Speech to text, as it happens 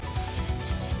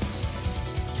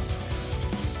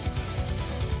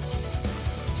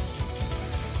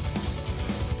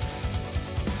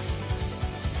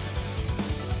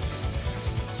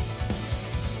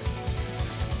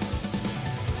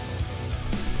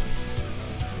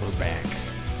We're back.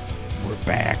 We're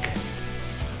back.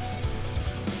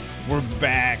 We're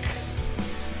back.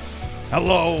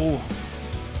 Hello.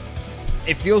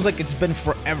 It feels like it's been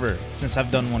forever since I've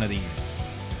done one of these.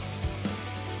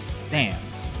 Damn.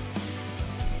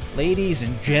 Ladies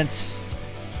and gents,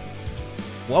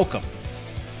 welcome.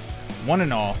 One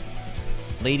and all.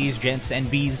 Ladies, gents, and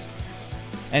bees,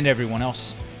 and everyone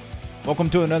else. Welcome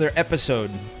to another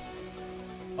episode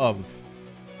of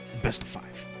Best of 5.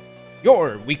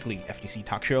 Your weekly FGC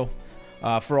talk show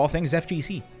for all things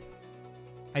FGC.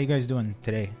 How you guys doing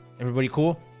today? Everybody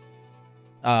cool?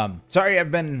 Sorry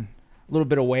I've been a little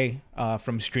bit away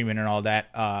from streaming and all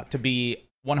that. To be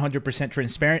 100%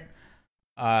 transparent,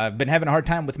 I've been having a hard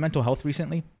time with mental health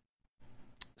recently.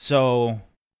 So,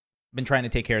 been trying to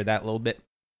take care of that a little bit.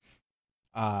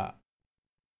 And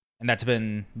that's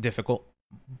been difficult.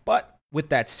 But with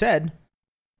that said,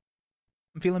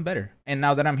 I'm feeling better. And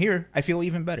now that I'm here, I feel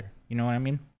even better. You know what I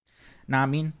mean?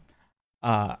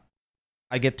 I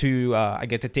get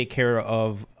to take care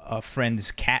of a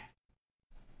friend's cat.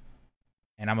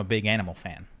 And I'm a big animal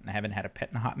fan. And I haven't had a pet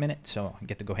in a hot minute, so I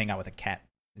get to go hang out with a cat.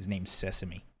 His name's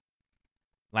Sesame.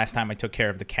 Last time I took care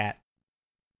of the cat,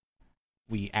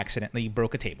 we accidentally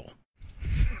broke a table.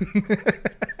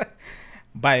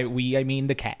 By we, I mean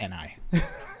the cat and I.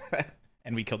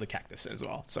 And we killed a cactus as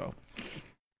well. So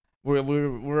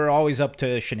we're always up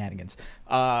to shenanigans.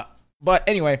 But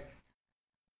anyway,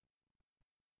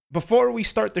 before we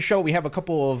start the show, we have a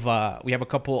couple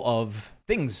of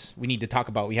things we need to talk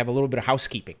about. We have a little bit of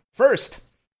housekeeping. First,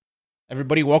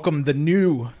 everybody welcome the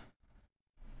new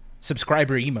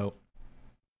subscriber emote,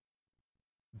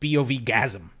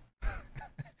 BOVgasm.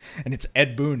 And it's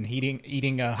Ed Boon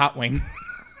eating a hot wing.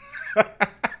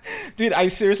 Dude, I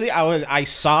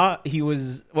saw he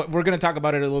was, we're going to talk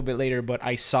about it a little bit later, but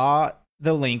I saw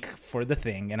the link for the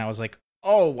thing and I was like,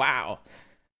 oh, wow.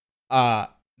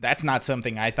 That's not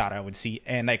something I thought I would see.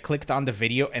 And I clicked on the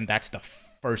video and that's the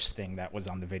first thing that was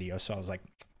on the video. So I was like,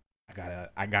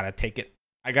 I gotta take it.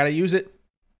 I gotta use it.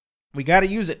 We gotta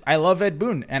use it. I love Ed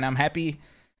Boon and I'm happy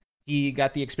he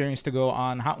got the experience to go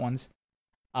on Hot Ones.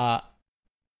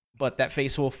 But that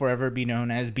face will forever be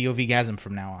known as BOVgasm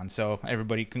from now on. So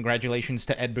everybody, congratulations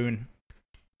to Ed Boon,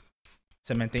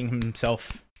 cementing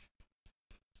himself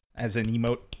as an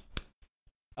emote.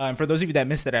 And for those of you that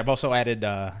missed it, I've also added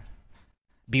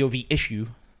BOV issue,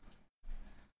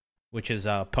 which is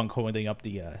Punk holding up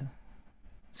the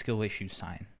skill issue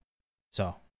sign.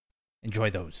 So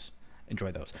enjoy those.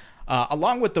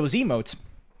 Along with those emotes,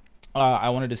 I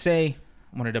wanted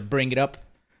to bring it up.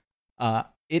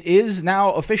 It is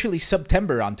now officially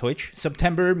September on Twitch.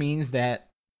 September means that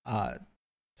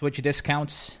Twitch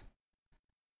discounts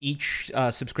each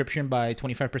subscription by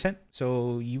 25%.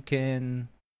 So you can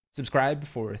subscribe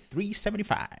for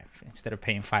 $3.75 instead of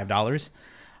paying $5.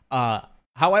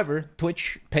 However,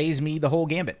 Twitch pays me the whole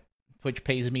gambit. Twitch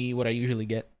pays me what I usually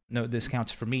get. No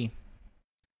discounts for me.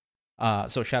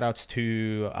 So shout outs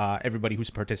to everybody who's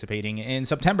participating in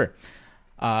September.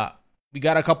 We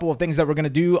got a couple of things that we're going to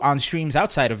do on streams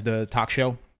outside of the talk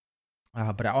show,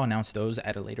 but I'll announce those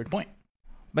at a later point.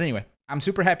 But anyway, I'm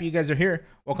super happy you guys are here.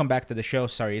 Welcome back to the show.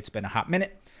 Sorry, it's been a hot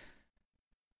minute.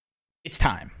 It's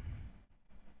time.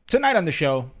 Tonight on the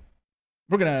show,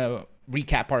 we're going to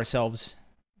recap ourselves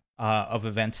of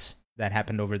events that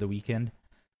happened over the weekend.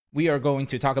 We are going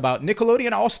to talk about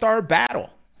Nickelodeon All-Star Battle,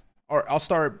 or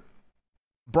All-Star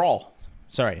Brawl.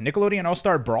 Sorry, Nickelodeon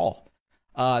All-Star Brawl.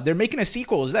 They're making a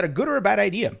sequel. Is that a good or a bad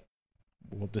idea?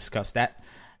 We'll discuss that.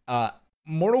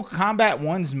 Mortal Kombat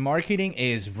 1's marketing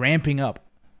is ramping up.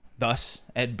 Thus,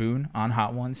 Ed Boon on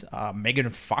Hot Ones. Megan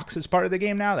Fox is part of the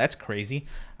game now. That's crazy.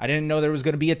 I didn't know there was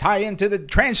going to be a tie-in to the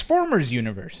Transformers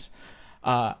universe.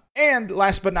 And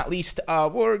last but not least,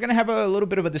 we're going to have a little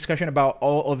bit of a discussion about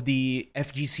all of the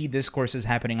FGC discourses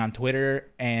happening on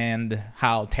Twitter and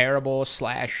how terrible /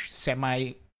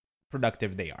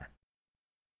 semi-productive they are.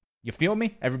 You feel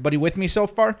me? Everybody with me so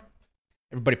far?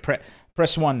 Everybody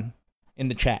press 1 in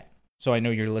the chat so I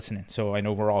know you're listening, so I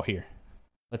know we're all here.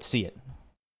 Let's see it.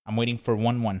 I'm waiting for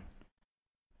 1-1.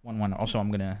 1-1. Also, I'm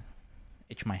going to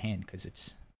itch my hand because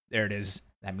it's... There it is.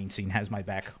 That Mean Scene has my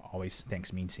back. Always.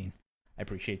 Thanks, Mean Scene. I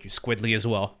appreciate you. Squidly as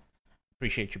well.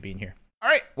 Appreciate you being here. All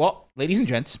right. Well, ladies and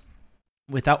gents,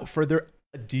 without further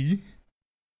ado,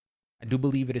 I do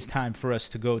believe it is time for us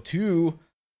to go to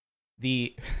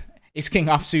the... Ace King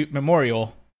Offsuit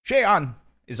Memorial. Shayon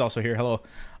is also here. Hello.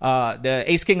 The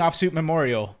Ace King Offsuit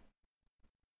Memorial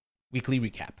weekly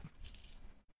recap.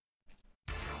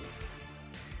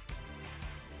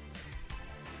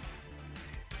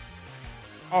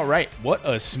 All right. What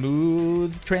a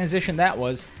smooth transition that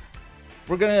was.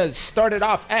 We're going to start it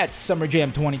off at Summer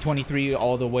Jam 2023,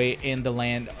 all the way in the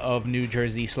land of New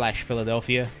Jersey /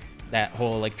 Philadelphia. That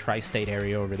whole like tri-state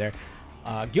area over there.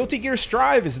 Guilty Gear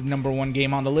Strive is the #1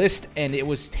 game on the list, and it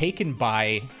was taken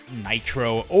by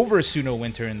Nitro over Suno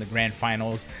Winter in the grand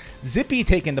finals. Zippy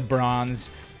taking the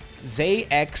bronze.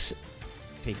 ZayX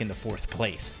taking the 4th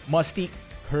place. Musty,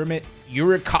 Hermit,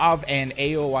 Yurikov, and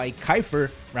AOI Kiefer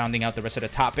rounding out the rest of the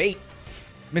top 8.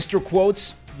 Mr.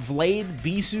 Quotes, Vlade,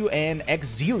 Bisu, and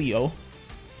Exilio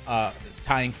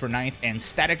tying for 9th, and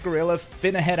Static Gorilla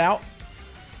finna head out,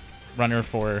 runner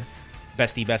for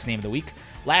best name of the week.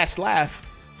 Last Laugh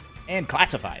and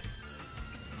Classified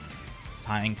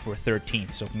tying for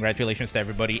 13th. So congratulations to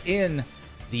everybody in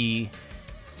the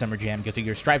Summer Jam Guilty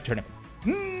Gear Strive tournament.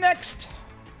 Next,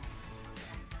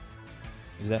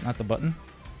 is that not the button?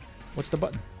 What's the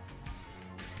button?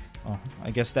 Oh, I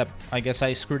guess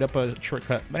I screwed up a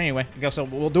shortcut. But anyway, I guess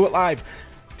we'll do it live.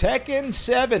 Tekken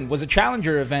 7 was a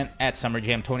challenger event at Summer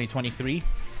Jam 2023.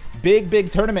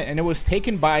 Big tournament, and it was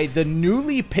taken by the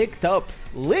newly picked up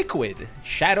Liquid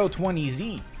Shadow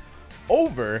 20Z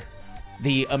over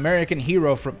the American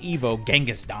hero from EVO,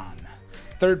 Genghis Don.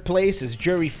 3rd place is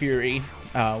Jury Fury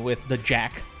with the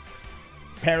Jack.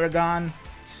 Paragon,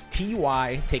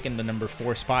 TY taking the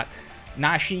 #4 spot.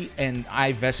 Nashi and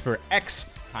iVesper X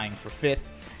tying for 5th.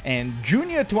 And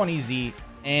Junior 20Z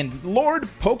and Lord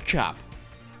Pokechop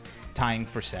tying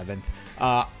for 7th.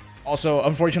 Also,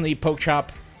 unfortunately, Pokechop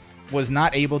was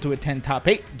not able to attend top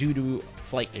 8 due to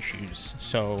flight issues.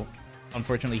 So,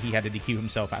 unfortunately, he had to DQ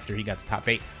himself after he got to top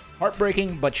 8.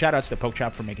 Heartbreaking, but shoutouts to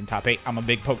Pokechop for making top 8. I'm a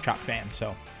big Pokechop fan,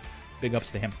 so big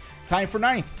ups to him. Tying for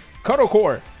 9th,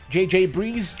 Cuddlecore, JJ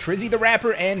Breeze, Trizzy the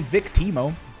Rapper, and Vic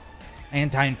Timo. And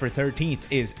tying for 13th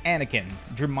is Anakin,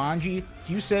 Jumanji,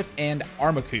 Yusef, and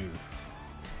Armaku.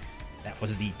 That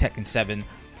was the Tekken 7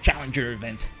 Challenger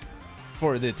event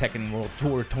for the Tekken World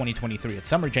Tour 2023 at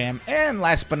Summer Jam. And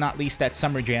last but not least at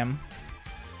Summer Jam,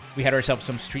 we had ourselves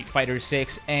some Street Fighter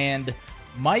 6 and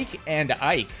Mike and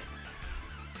Ike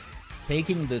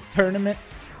taking the tournament.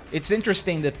 It's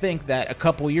interesting to think that a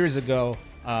couple years ago,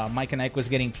 Mike and Ike was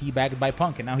getting teabagged by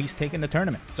Punk, and now he's taking the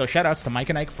tournament. So shoutouts to Mike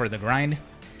and Ike for the grind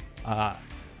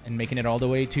and making it all the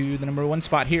way to the #1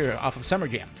 spot here off of Summer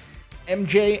Jam.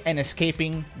 MJ and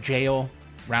Escaping Jail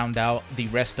round out the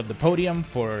rest of the podium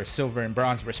for silver and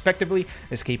bronze respectively.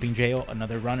 Escaping Jail,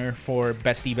 another runner for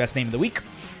best name of the week.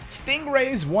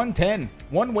 Stingrays 110,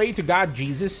 One Way to God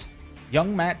Jesus,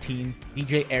 Young Matt Teen,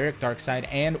 DJ Eric Darkside,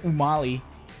 and Umali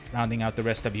rounding out the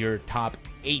rest of your top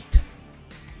 8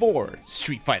 for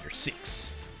Street Fighter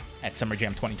 6 at Summer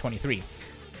Jam 2023.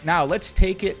 Now let's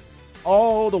take it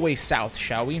all the way south,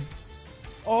 shall we?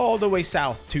 All the way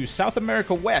south to South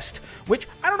America West, which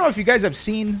I don't know if you guys have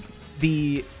seen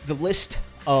the list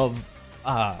of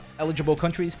eligible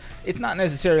countries. It's not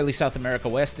necessarily South America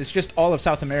West. It's just all of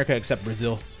South America except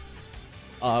Brazil,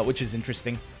 which is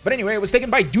interesting. But anyway, it was taken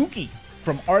by Dookie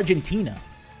from Argentina.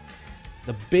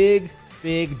 The big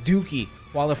Dookie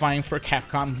qualifying for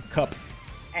Capcom Cup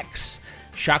X.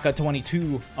 Shaka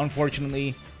 22,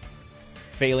 unfortunately,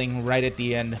 failing right at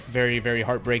the end. Very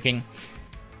heartbreaking.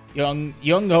 Young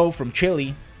Ho from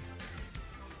Chile,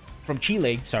 and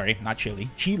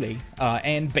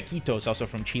Bequitos, also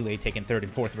from Chile, taking 3rd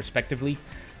and 4th respectively.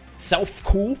 Self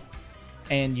Cool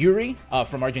and Yuri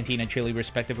from Argentina and Chile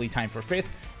respectively, tying for 5th.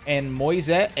 And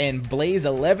Moise and Blaze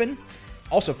 11,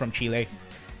 also from Chile,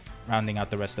 rounding out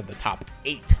the rest of the top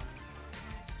 8.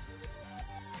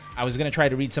 I was going to try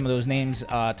to read some of those names,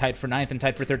 tied for 9th and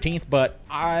tied for 13th, but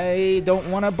I don't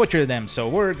want to butcher them, so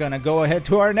we're going to go ahead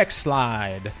to our next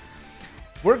slide.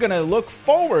 We're going to look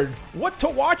forward what to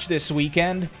watch this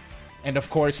weekend, and of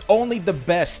course, only the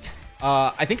best.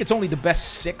 I think it's only the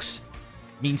best 6.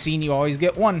 Mean Scene, you always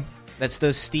get 1. That's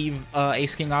the Steve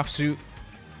Ace King Offsuit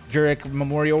Jurek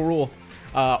Memorial Rule.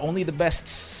 Only the best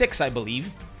 6, I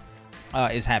believe,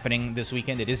 is happening this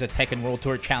weekend. It is a Tekken World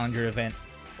Tour Challenger event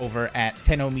over at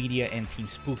Tenno Media and Team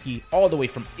Spooky, all the way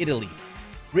from Italy.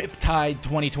 Riptide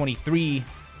 2023,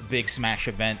 the big Smash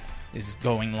event, is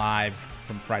going live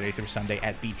from Friday through Sunday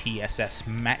at BTS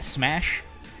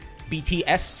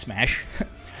Smash.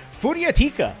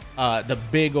 Furiatica, the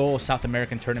big old South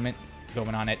American tournament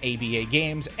going on at ABA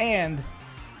Games, and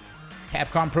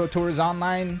Capcom Pro Tours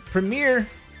Online Premier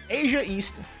Asia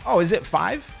East. Oh, is it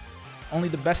 5? Only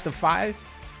the best of 5?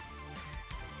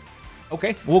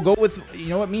 Okay, we'll go with, you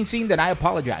know what, Mean Scene, then I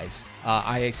apologize.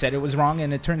 I said it was wrong,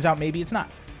 and it turns out maybe it's not.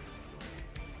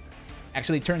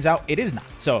 Actually, it turns out it is not.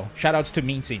 So, shoutouts to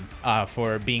Mean Scene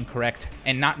for being correct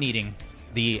and not needing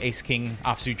the Ace King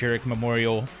Offsuit Jurek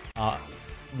Memorial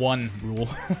one rule.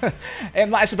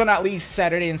 And last but not least,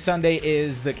 Saturday and Sunday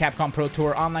is the Capcom Pro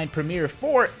Tour online premiere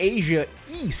for Asia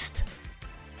East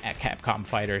at Capcom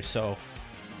Fighters. So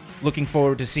looking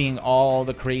forward to seeing all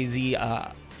the crazy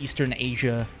Eastern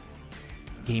Asia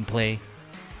gameplay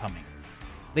coming.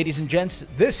 Ladies and gents,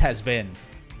 this has been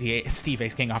the Steve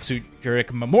Ace King Offsuit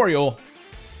Jurek Memorial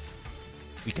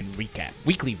Weekly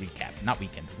recap. Not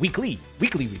weekend. Weekly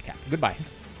recap. Goodbye.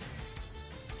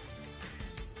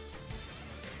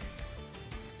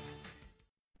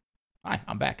 Hi,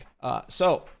 I'm back.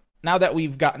 So, now that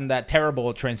we've gotten that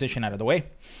terrible transition out of the way,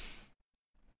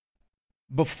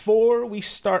 before we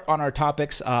start on our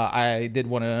topics, I did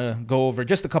want to go over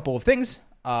just a couple of things.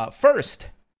 First,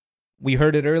 we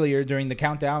heard it earlier during the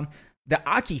countdown. The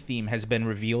Aki theme has been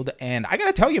revealed, and I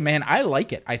gotta tell you, man, I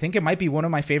like it. I think it might be one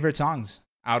of my favorite songs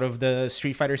out of the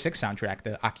Street Fighter 6 soundtrack,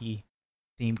 the Aki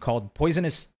theme called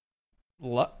Poisonous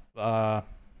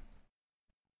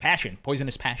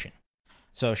Passion.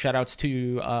 So shout outs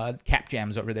to Cap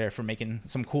Jams over there for making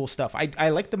some cool stuff. I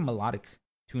like the melodic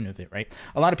tune of it, right?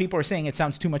 A lot of people are saying it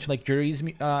sounds too much like Jury's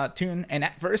tune, and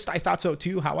at first I thought so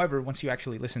too. However, once you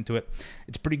actually listen to it,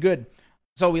 it's pretty good.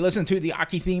 So we listened to the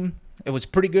Aki theme. It was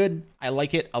pretty good. I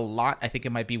like it a lot. I think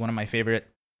it might be one of my favorite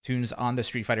tunes on the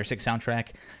Street Fighter 6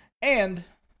 soundtrack. And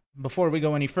before we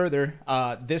go any further,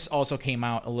 this also came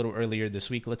out a little earlier this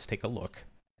week. Let's take a look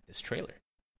at this trailer.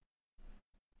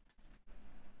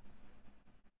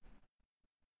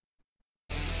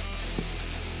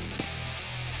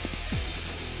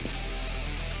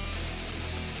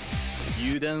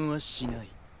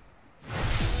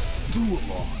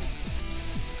 Dualog.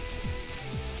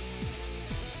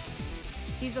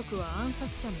 貴族は暗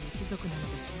殺者の一族なので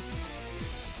しょ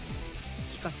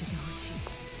う。聞かせてほしい。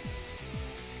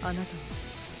あなたは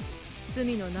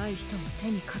罪のない人も手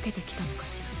にかけてきたのか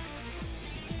し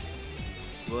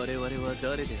ら。我々は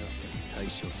誰であっても対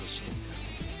象としてい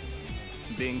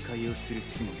た。弁解をする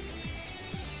つもり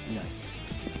はない。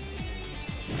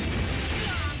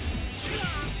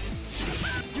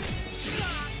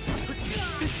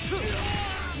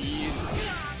見える。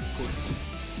こっち、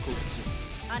こっち。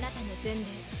あなたの前例、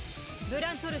ブ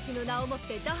ラントル氏の名をもっ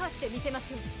て打破してみせま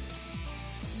しょう。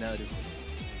なるほ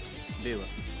ど。では、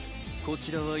こ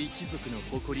ちらは一族の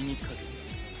誇りにかけて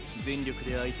全力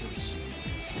で相手をしよう。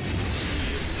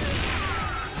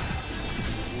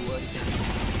終わりだ。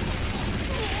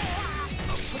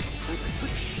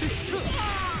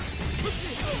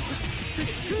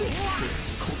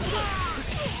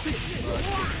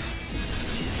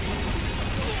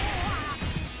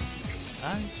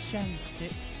アンシャン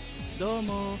テ、どう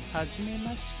もはじめ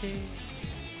まして。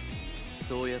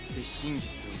そうやって真実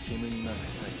を煙に巻く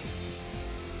タイプ。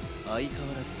相変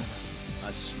わらずだな、ア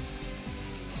ッシュ。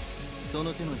そ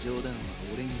の手の冗談は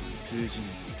俺には通じんぞ。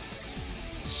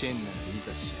シェンならい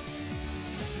ざしよう。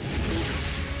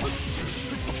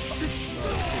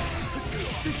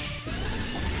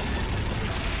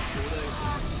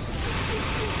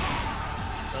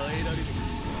耐えられる。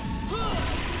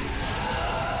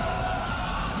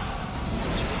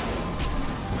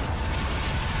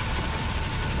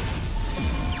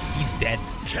He's dead.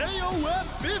 KO at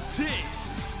 50.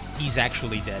 He's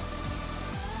actually dead.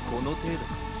 この程度。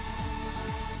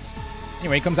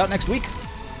Anyway, it comes out next week.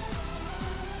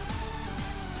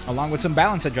 Along with some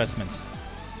balance adjustments.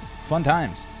 Fun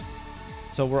times.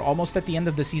 So we're almost at the end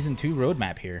of the Season 2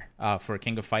 roadmap here for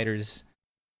King of Fighters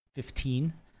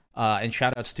 15. And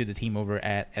shoutouts to the team over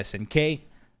at SNK.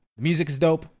 The music is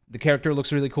dope. The character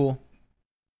looks really cool.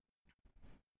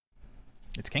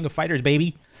 It's King of Fighters,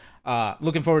 baby.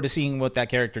 Looking forward to seeing what that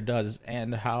character does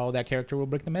and how that character will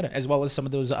break the meta, as well as some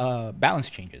of those balance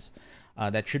changes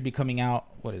that should be coming out.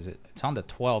 What is it? It's on the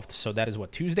 12th, so that is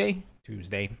what, Tuesday.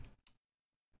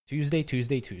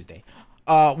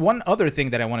 One other thing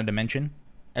that I wanted to mention,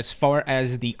 as far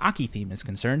as the Aki theme is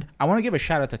concerned, I want to give a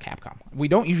shout out to Capcom. We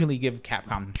don't usually give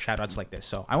Capcom shout outs like this,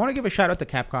 so I want to give a shout out to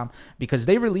Capcom because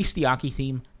they released the Aki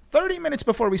theme 30 minutes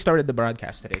before we started the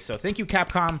broadcast today. So thank you,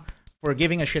 Capcom, for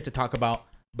giving us shit to talk about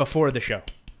before the show.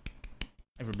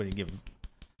 Everybody give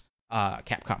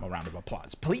Capcom a round of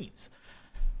applause, please.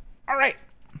 All right.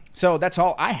 So that's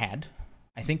all I had.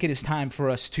 I think it is time for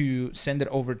us to send it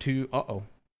over to... Uh-oh.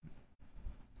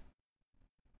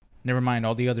 Never mind.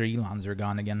 All the other Elons are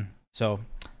gone again. So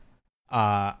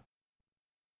we're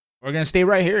going to stay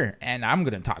right here, and I'm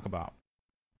going to talk about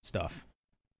stuff.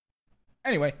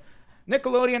 Anyway,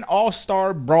 Nickelodeon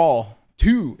All-Star Brawl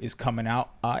 2 is coming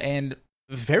out, and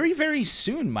very, very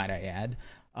soon, might I add.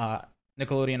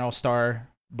 Nickelodeon All-Star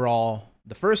Brawl,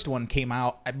 the first one came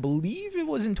out, I believe it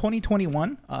was in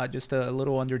 2021, just a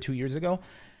little under 2 years ago.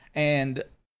 And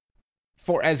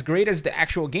for as great as the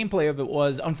actual gameplay of it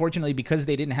was, unfortunately, because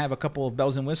they didn't have a couple of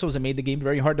bells and whistles, it made the game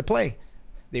very hard to play.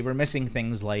 They were missing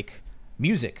things like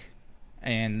music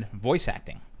and voice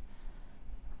acting.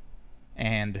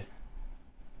 And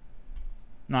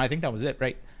no, I think that was it,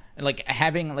 right? Like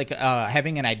having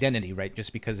an identity, right?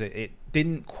 Just because it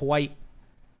didn't quite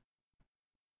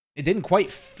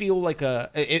feel like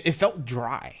it felt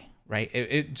dry, right?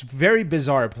 It's very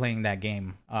bizarre playing that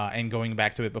game and going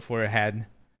back to it before it had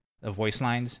the voice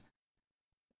lines.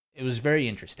 It was very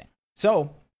interesting.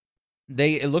 So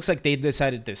it looks like they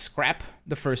decided to scrap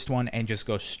the first one and just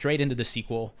go straight into the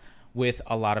sequel with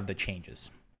a lot of the changes.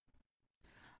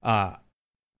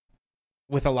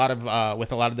 With a lot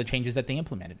of the changes that they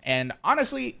implemented. And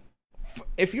honestly,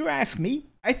 if you ask me,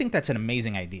 I think that's an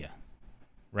amazing idea,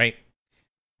 right?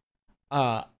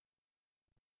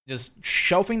 Just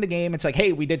shelving the game. It's like,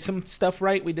 hey, we did some stuff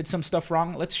right, we did some stuff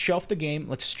wrong. Let's shelf the game.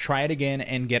 Let's try it again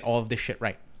and get all of this shit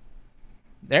right.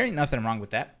 There ain't nothing wrong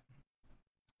with that.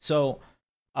 So,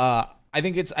 I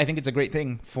think it's a great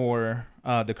thing for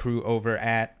the crew over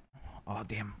at. Oh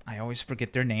damn! I always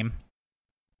forget their name.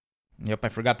 Yep, I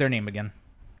forgot their name again.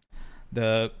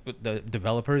 The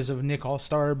developers of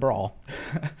Allstar Brawl.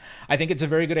 I think it's a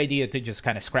very good idea to just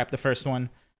kind of scrap the first one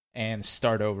and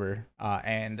start over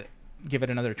and give it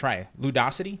another try.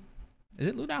 Ludosity? Is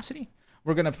it Ludosity?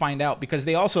 We're going to find out because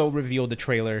they also revealed the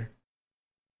trailer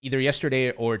either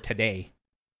yesterday or today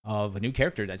of a new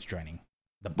character that's joining,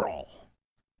 the Brawl.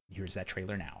 Here's that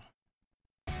trailer now.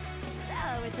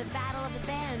 So, it's a battle of the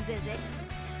bands, is it?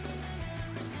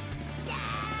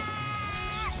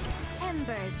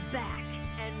 Ember's back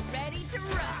and ready to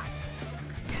rock.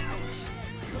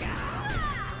 Rock?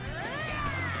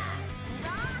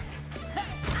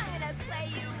 I'm gonna play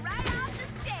you right off the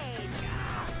stage.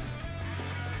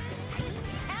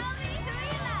 Tell me who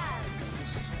you love.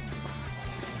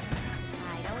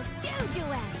 I don't do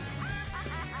duets.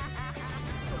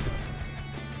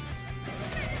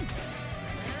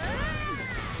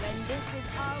 When this is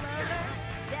all over,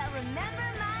 they'll remember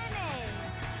my name.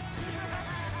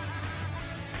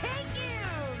 Thank you.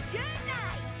 Good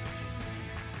night.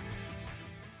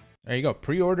 There you go.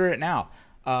 Pre-order it now.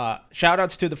 Shout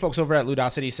outs to the folks over at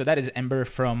Ludosity. So that is Ember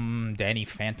from Danny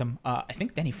Phantom. I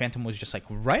think Danny Phantom was just like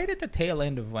right at the tail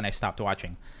end of when I stopped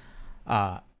watching.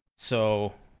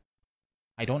 So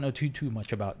I don't know too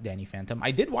much about Danny Phantom.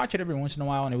 I did watch it every once in a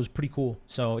while and it was pretty cool.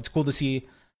 So it's cool to see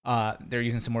they're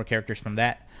using some more characters from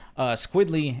that.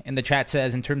 Squidly in the chat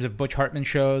says, in terms of Butch Hartman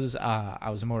shows, I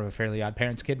was more of a Fairly Odd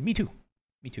Parents kid. Me too.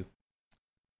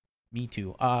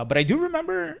 But I do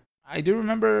remember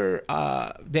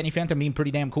Danny Phantom being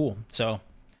pretty damn cool. So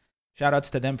shout outs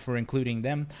to them for including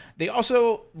them. They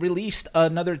also released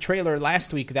another trailer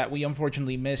last week that we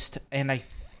unfortunately missed, and I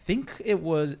think it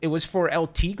was for El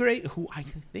Tigre, who I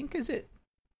think is it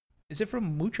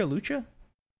from Mucha Lucha?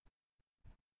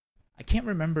 I can't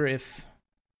remember if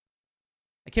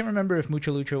Mucha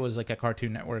Lucha was like a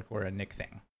Cartoon Network or a Nick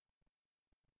thing.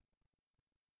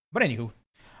 But anywho,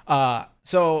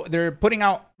 so they're putting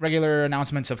out regular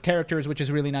announcements of characters, which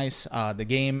is really nice. The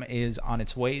game is on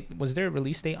its way. Was there a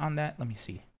release date on that? Let me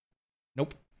see.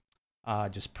 Nope.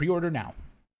 Just pre-order now.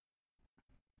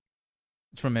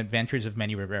 It's from Adventures of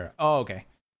Manny Rivera. Oh, okay.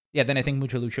 Yeah, then I think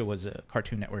Mucha Lucha was a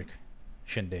Cartoon Network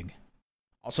shindig.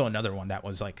 Also another one that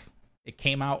was like, it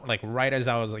came out like right as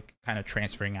I was like kind of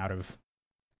transferring out of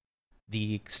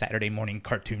the Saturday morning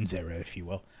cartoons era, if you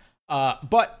will.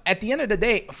 But at the end of the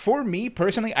day, for me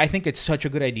personally, I think it's such a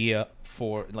good idea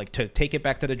for like to take it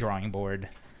back to the drawing board,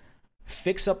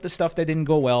 fix up the stuff that didn't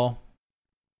go well,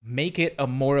 make it a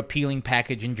more appealing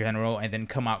package in general, and then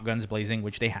come out guns blazing,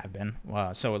 which they have been.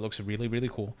 So it looks really, really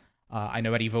cool. I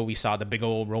know at EVO we saw the big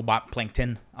old robot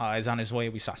Plankton is on his way.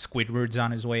 We saw Squidward's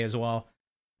on his way as well.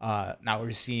 Now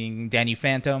we're seeing Danny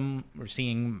Phantom. We're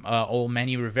seeing old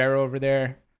Manny Rivera over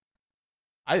there.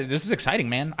 This is exciting,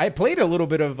 man. I played a little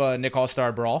bit of Nick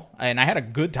All-Star Brawl, and I had a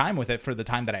good time with it for the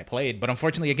time that I played. But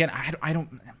unfortunately, again, I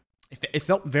don't. It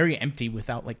felt very empty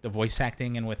without like the voice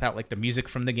acting and without like the music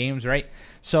from the games, right?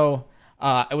 So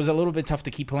it was a little bit tough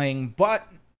to keep playing. But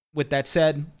with that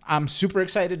said, I'm super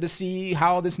excited to see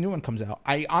how this new one comes out.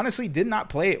 I honestly did not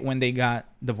play it when they got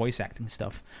the voice acting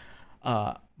stuff.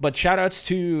 But shout outs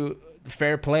to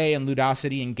Fair Play and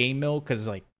Ludosity and Game Mill, because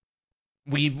like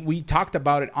we talked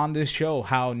about it on this show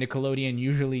how Nickelodeon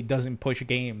usually doesn't push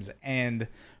games, and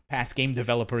past game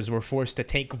developers were forced to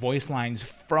take voice lines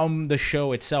from the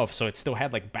show itself, so it still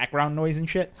had like background noise and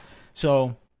shit.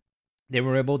 So they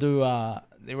were able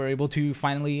to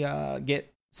finally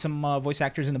get some voice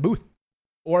actors in the booth,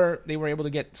 or they were able to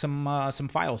get some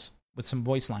files with some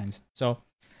voice lines. So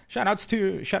Shoutouts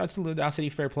to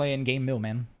Ludosity, Fair Play, and Game Mill,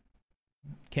 man.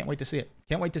 Can't wait to see it.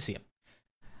 Can't wait to see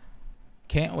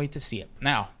it.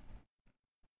 Now,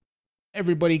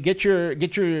 everybody get your,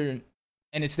 and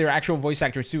it's their actual voice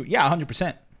actors too. Yeah,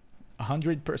 100%.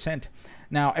 100%.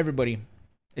 Now, everybody,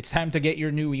 it's time to get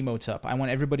your new emotes up. I want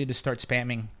everybody to start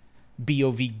spamming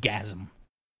BOVgasm,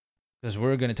 because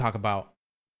we're going to talk about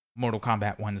Mortal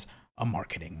Kombat 1's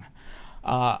marketing.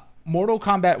 Mortal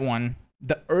Kombat 1,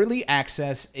 the early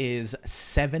access is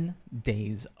 7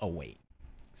 days away.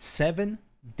 7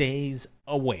 days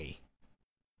away.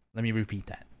 Let me repeat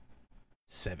that.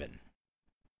 7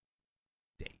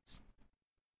 days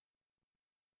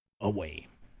away.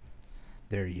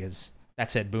 There he is.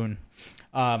 That's Ed Boon.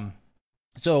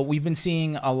 So we've been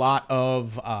seeing a lot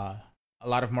of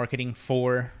marketing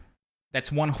for.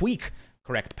 That's 1 week,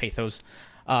 correct, Pathos.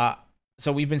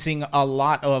 So we've been seeing a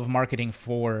lot of marketing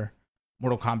for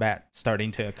Mortal Kombat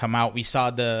starting to come out. We saw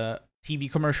the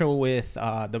TV commercial with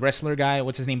the wrestler guy,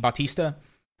 what's his name, Bautista,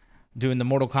 doing the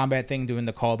Mortal Kombat thing, doing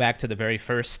the callback to the very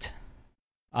first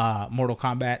Mortal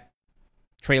Kombat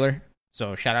trailer.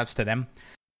 So shoutouts to them.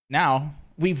 Now,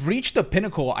 we've reached the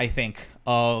pinnacle, I think,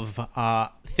 of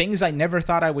things I never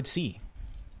thought I would see.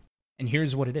 And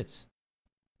here's what it is.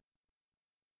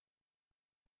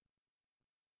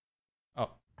 Oh.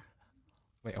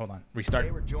 Wait, hold on. Restart.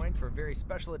 Today we're joined for a very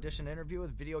special edition interview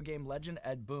with video game legend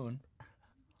Ed Boon.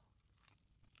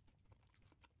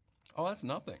 Oh, that's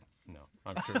nothing. No,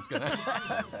 I'm sure it's gonna.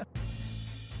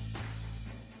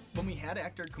 When we had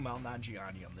actor Kumail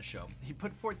Nanjiani on the show, he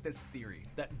put forth this theory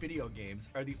that video games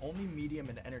are the only medium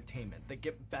in entertainment that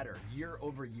get better year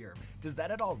over year. Does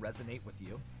that at all resonate with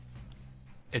you?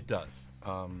 It does.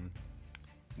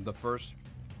 The first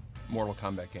Mortal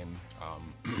Kombat game. All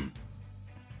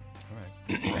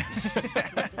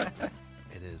right.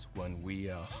 It is when we.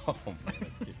 Oh man,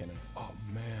 it's kicking in. Oh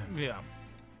man. Yeah.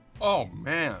 Oh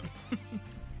man.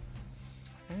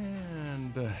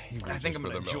 And I think I'm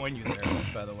going to join you there,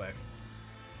 by the way.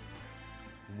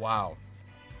 Wow.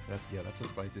 That's the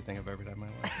spiciest thing I've ever done in my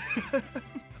life.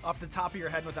 Off the top of your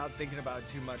head, without thinking about it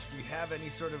too much, do you have any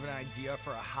sort of an idea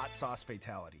for a hot sauce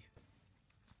fatality?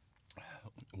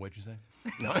 What'd you say?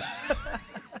 No.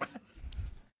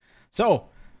 So,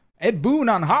 Ed Boon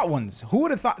on Hot Ones. Who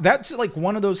would have thought? That's like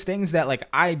one of those things that like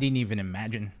I didn't even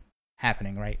imagine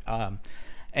happening, right?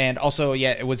 And also,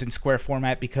 yeah, it was in square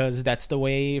format because that's the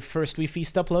way First We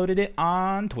Feast uploaded it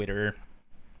on Twitter.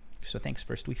 So thanks,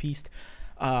 First We Feast.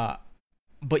 But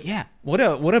yeah, what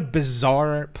a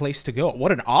bizarre place to go.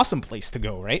 What an awesome place to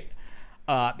go, right?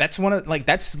 That's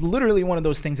literally one of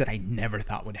those things that I never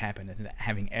thought would happen, is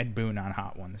having Ed Boon on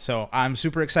Hot Ones. So I'm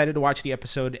super excited to watch the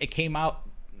episode. It came out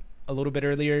a little bit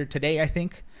earlier today, I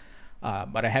think,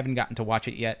 but I haven't gotten to watch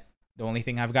it yet. The only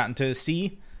thing I've gotten to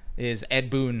see is Ed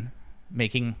Boon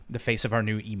making the face of our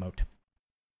new emote.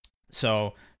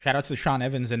 So shout outs to Sean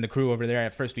Evans and the crew over there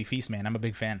at First We Feast, man. I'm a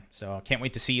big fan. So I can't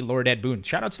wait to see Lord Ed Boon.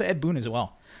 Shout outs to Ed Boon as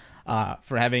well,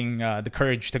 for having the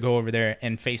courage to go over there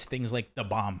and face things like the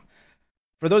bomb.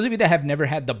 For those of you that have never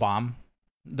had the bomb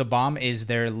is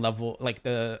their level, like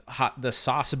the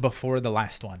sauce before the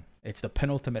last one. It's the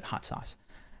penultimate hot sauce.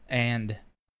 And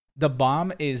the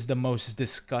bomb is the most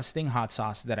disgusting hot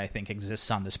sauce that I think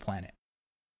exists on this planet,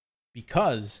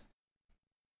 because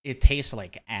it tastes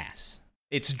like ass.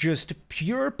 It's just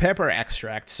pure pepper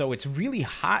extract, so it's really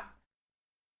hot,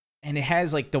 and it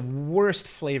has like the worst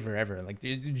flavor ever. Like,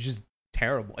 it's just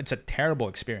terrible. It's a terrible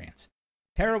experience.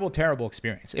 Terrible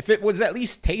experience. If it was at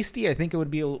least tasty, I think it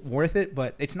would be worth it,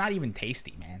 but it's not even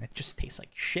tasty, man. It just tastes like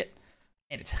shit,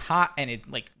 and it's hot, and it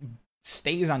like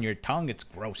stays on your tongue. It's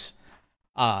gross.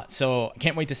 So I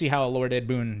can't wait to see how Lord Ed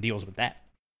Boon deals with that.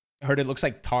 I heard it looks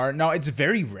like tar. No, it's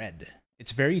very red.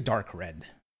 It's very dark red.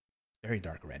 Very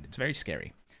dark red. It's very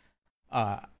scary.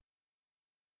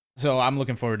 So I'm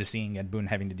looking forward to seeing Ed Boon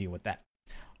having to deal with that.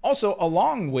 Also,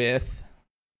 along with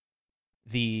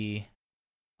the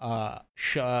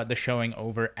showing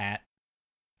over at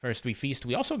First We Feast,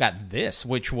 we also got this,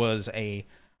 which was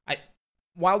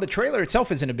while the trailer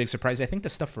itself isn't a big surprise, I think the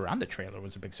stuff around the trailer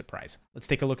was a big surprise. Let's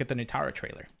take a look at the Nitara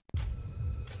trailer.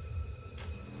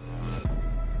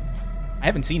 I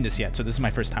haven't seen this yet, so this is my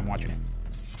first time watching it.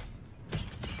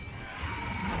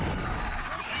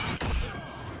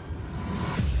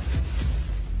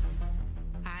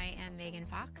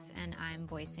 And I'm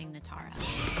voicing Nitara.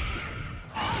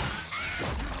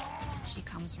 She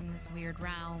comes from this weird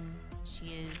realm. She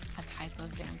is a type of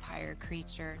vampire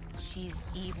creature. She's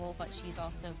evil, but she's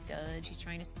also good. She's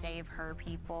trying to save her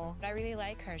people. But I really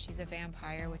like her. She's a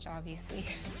vampire, which obviously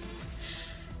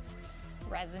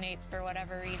resonates for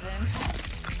whatever reason.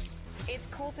 it's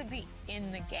cool to be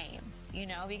in the game, you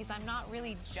know, because I'm not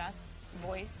really just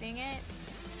voicing it.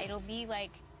 It'll be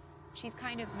like she's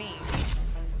kind of me.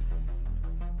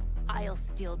 I'll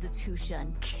steal Datusha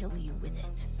and kill you with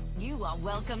it. You are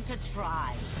welcome to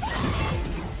try.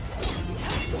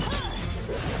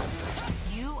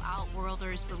 You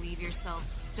Outworlders believe yourselves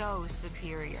so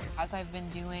superior. As I've been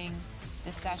doing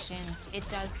the sessions, it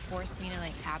does force me to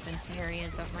like tap into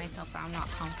areas of myself that I'm not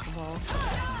comfortable.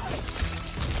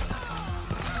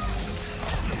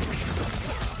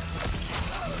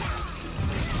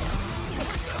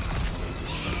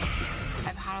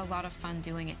 I've had a lot of fun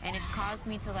doing it, and it's caused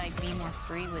me to like be more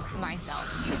free with myself.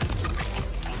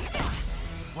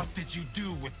 What did you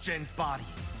do with Jen's body?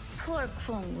 Poor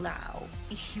Kung Lao.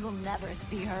 You'll never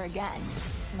see her again.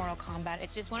 Mortal Kombat,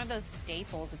 it's just one of those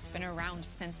staples. It's been around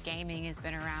since gaming has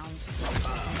been around.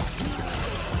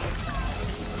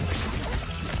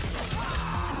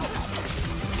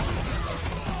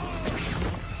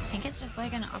 I think it's just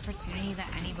like an opportunity that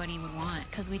anybody would want,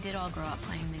 because we did all grow up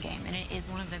playing the game, and it is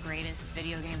one of the greatest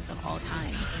video games of all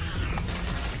time.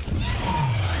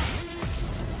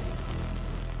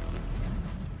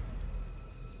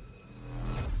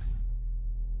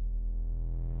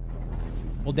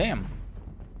 Well, damn.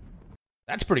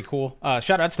 That's pretty cool.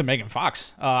 Shout outs to Megan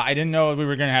Fox. I didn't know we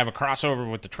were going to have a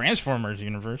crossover with the Transformers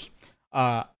universe.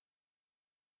 That's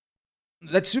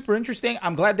super interesting.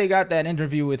 I'm glad they got that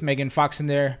interview with Megan Fox in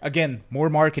there. Again,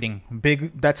 more marketing.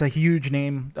 That's a huge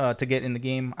name to get in the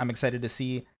game. I'm excited to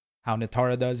see how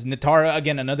Nitara does. Nitara,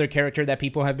 again, another character that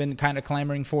people have been kind of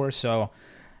clamoring for. So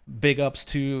big ups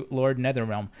to Lord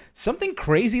Netherrealm. Something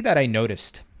crazy that I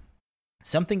noticed,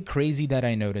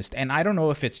 and I don't know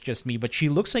if it's just me, but she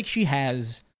looks like she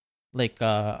has like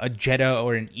a Jetta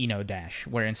or an Eno dash,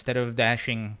 where instead of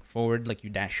dashing forward, like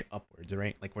you dash upwards,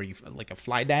 right? Like where you like a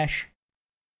fly dash.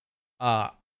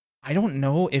 I don't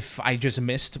know if I just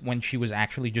missed when she was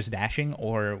actually just dashing,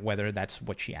 or whether that's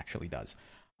what she actually does.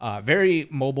 Very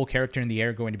mobile character in the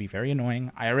air, going to be very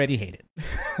annoying. I already hate it.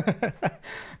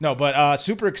 No, but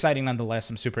super exciting nonetheless.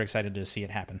 I'm super excited to see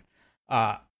it happen.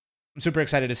 I'm super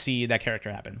excited to see that character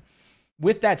happen.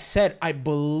 With that said, I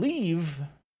believe...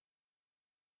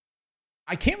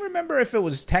 I can't remember if it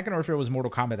was Tekken or if it was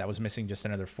Mortal Kombat that was missing just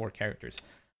another 4 characters.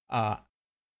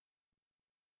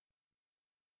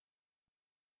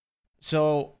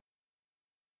 So,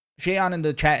 Shayon in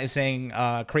the chat is saying,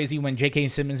 crazy when J.K.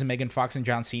 Simmons and Megan Fox and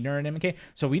John Cena are in MK.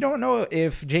 So we don't know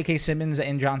if J.K. Simmons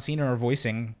and John Cena are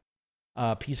voicing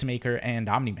Peacemaker and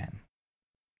Omni-Man.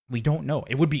 We don't know.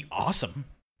 It would be awesome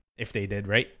if they did,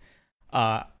 right?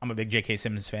 I'm a big J.K.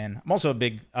 Simmons fan. I'm also a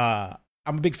big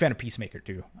fan of Peacemaker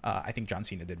too. I think John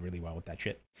Cena did really well with that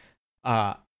shit.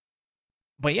 But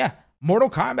yeah, Mortal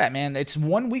Kombat, man. It's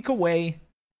 1 week away.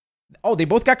 Oh, they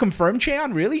both got confirmed,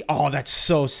 Cheon? Really? Oh, that's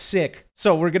so sick.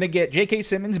 So we're gonna get J.K.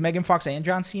 Simmons, Megan Fox, and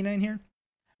John Cena in here.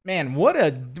 Man, what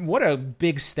a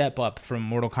big step up from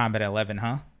Mortal Kombat 11,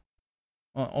 huh?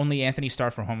 Only Anthony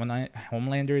Starr from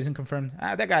Homelander isn't confirmed.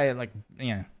 That guy, like,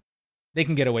 yeah, they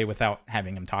can get away without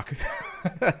having him talk.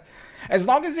 As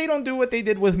long as they don't do what they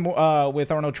did with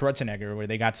Arnold Schwarzenegger, where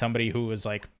they got somebody who was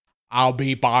like, "I'll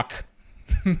be back.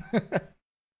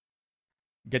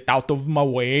 Get out of my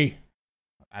way."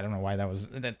 I don't know why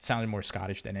that sounded more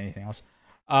Scottish than anything else.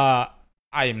 I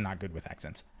am not good with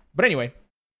accents. But anyway,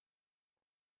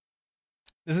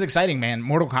 this is exciting, man.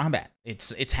 Mortal Kombat.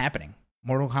 It's happening.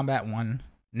 Mortal Kombat 1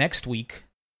 next week.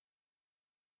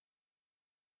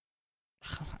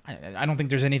 I don't think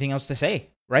there's anything else to say,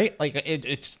 right? Like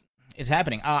it's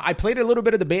happening. I played a little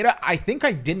bit of the beta. I think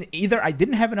I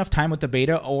didn't have enough time with the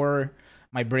beta, or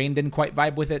my brain didn't quite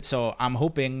vibe with it. So I'm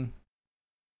hoping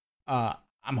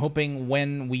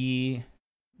when we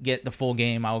get the full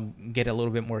game, I'll get a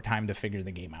little bit more time to figure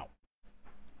the game out.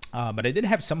 But I did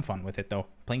have some fun with it, though.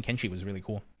 Playing Kenshi was really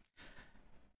cool.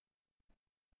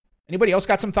 Anybody else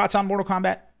got some thoughts on Mortal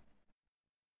Kombat?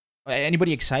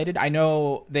 Anybody excited? I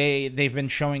know they've been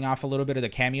showing off a little bit of the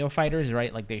cameo fighters,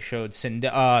 right? Like they showed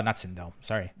not Sindel,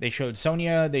 sorry. They showed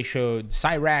Sonya, they showed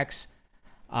Cyrax,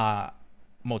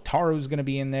 Motaru's gonna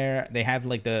be in there. They have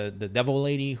like the devil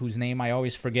lady whose name I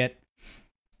always forget.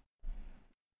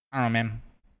 I don't know, man.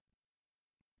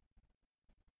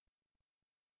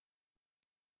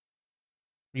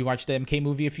 Rewatched the MK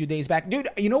movie a few days back. Dude,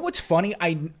 you know what's funny?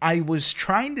 I was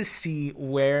trying to see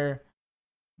where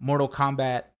Mortal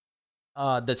Kombat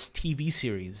this TV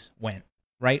series went,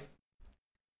 right?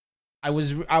 I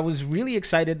was really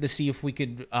excited to see if we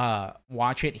could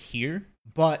watch it here,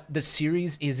 but the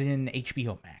series is in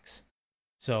HBO Max.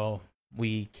 So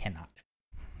we cannot.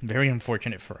 Very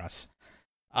unfortunate for us.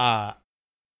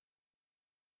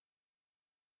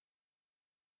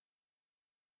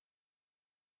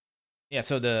 yeah,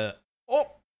 so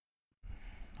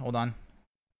hold on.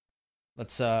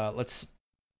 Let's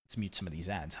mute some of these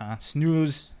ads, huh?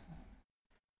 Snooze.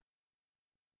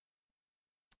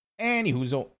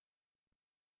 Anywho's.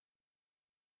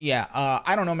 Yeah,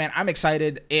 I don't know, man. I'm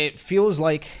excited. It feels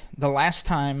like the last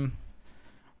time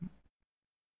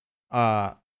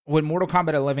when Mortal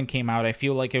Kombat 11 came out, I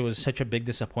feel like it was such a big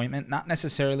disappointment. Not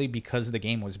necessarily because the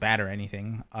game was bad or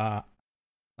anything.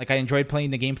 Like, I enjoyed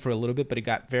playing the game for a little bit, but it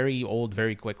got very old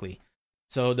very quickly.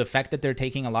 So the fact that they're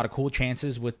taking a lot of cool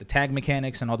chances with the tag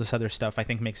mechanics and all this other stuff, I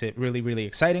think makes it really, really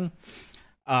exciting.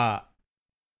 I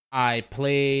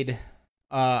played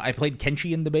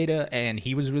Kenshi in the beta, and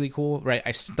he was really cool, right?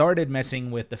 I started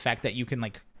messing with the fact that you can,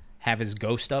 like, have his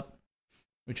ghost up,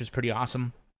 which was pretty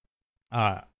awesome.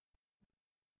 Yeah,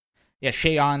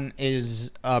 Shayon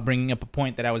is bringing up a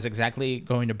point that I was exactly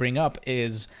going to bring up,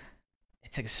 is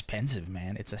it's expensive,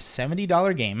 man. It's a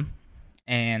 $70 game,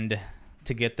 and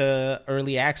to get the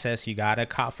early access, you gotta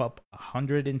cough up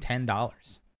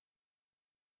 $110.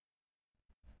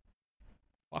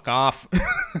 Fuck off.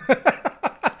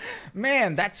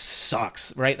 Man, that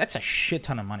sucks, right? That's a shit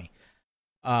ton of money.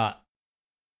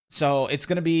 So it's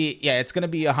gonna be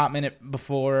a hot minute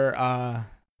before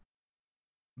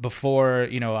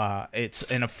it's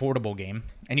an affordable game.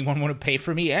 Anyone want to pay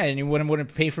for me? Yeah, anyone want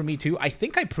to pay for me too? I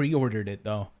think I pre-ordered it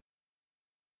though.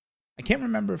 I can't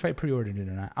remember if I pre-ordered it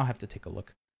or not. I'll have to take a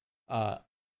look. But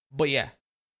yeah,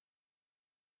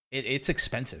 it's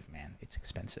expensive, man. It's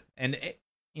expensive, and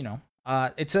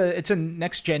it's a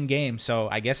next gen game, so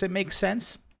I guess it makes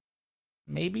sense.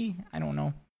 Maybe, I don't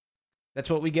know. That's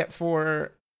what we get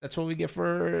for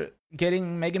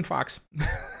getting Megan Fox.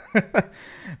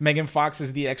 Megan Fox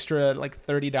is the extra like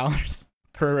 $30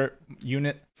 per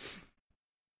unit.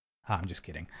 I'm just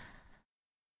kidding.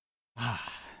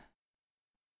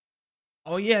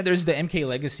 Oh yeah, there's the MK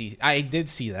Legacy. I did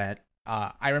see that.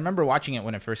 I remember watching it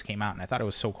when it first came out, and I thought it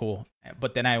was so cool.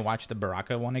 But then I watched the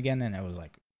Baraka one again, and it was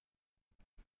like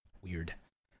weird.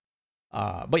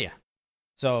 But yeah.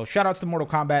 So shout outs to Mortal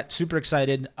Kombat. Super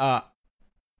excited.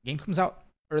 Game comes out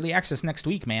early access next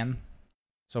week, man.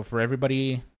 So for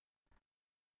everybody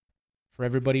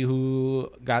who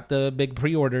got the big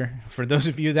pre-order, for those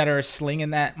of you that are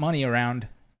slinging that money around,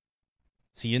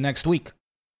 see you next week.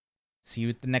 See you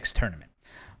at the next tournament.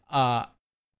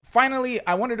 Finally,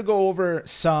 I wanted to go over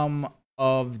some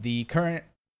of the current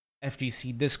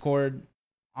FGC Discord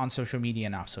on social media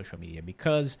and off social media,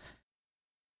 because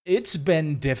it's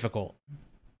been difficult.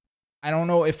 I don't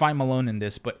know if I'm alone in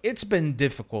this, but it's been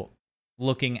difficult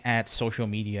looking at social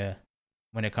media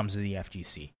when it comes to the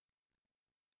FGC.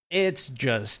 It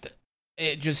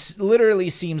just literally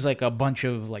seems like a bunch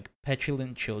of like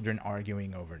petulant children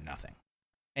arguing over nothing.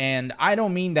 And I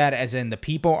don't mean that as in the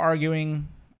people arguing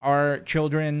are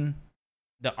children,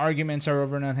 the arguments are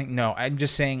over nothing. No, I'm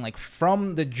just saying, like,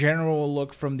 from the general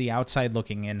look from the outside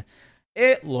looking in,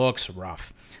 it looks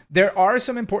rough. There are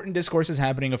some important discourses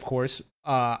happening, of course.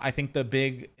 I think the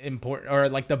big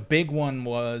one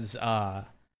was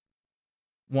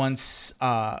once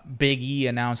Big E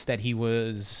announced that he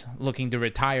was looking to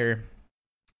retire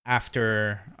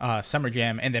after Summer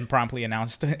Jam, and then promptly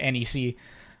announced NEC.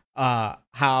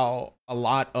 How a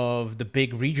lot of the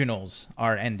big regionals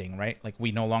are ending, right? Like,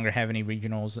 we no longer have any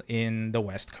regionals in the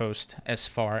West Coast as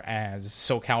far as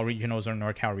SoCal regionals or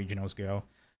NorCal regionals go.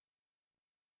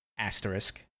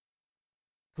 Asterisk.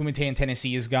 Kumite in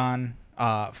Tennessee is gone.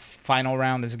 Final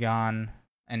round is gone.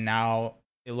 And now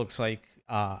it looks like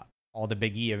all the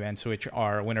Big E events, which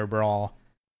are Winter Brawl,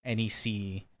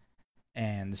 NEC,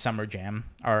 and Summer Jam,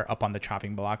 are up on the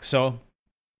chopping block. So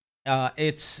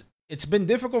it's been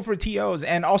difficult for TOs,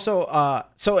 and also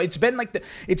so it's been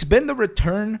the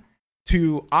return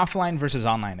to offline versus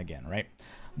online again, right?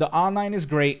 The online is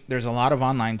great. There's a lot of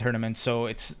online tournaments, so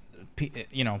it's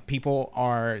people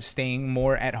are staying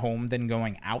more at home than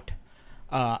going out.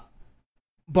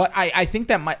 But I think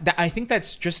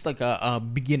that's just like a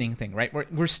beginning thing, right?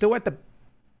 We're still at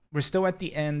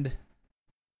the end.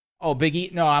 Oh, Big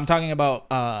E. No, I'm talking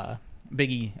about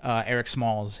Big E, Eric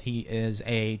Smalls. He is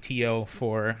a TO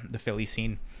for the Philly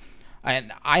scene,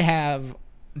 and I have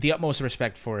the utmost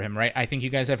respect for him, right? I think you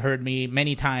guys have heard me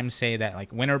many times say that,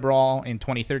 like, Winter Brawl in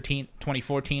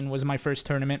 2014 was my first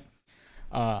tournament.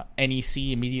 NEC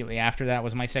immediately after that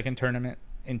was my second tournament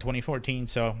in 2014.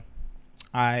 So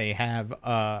I have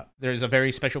there's a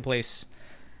very special place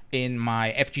in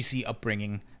my FGC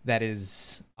upbringing that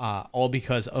is all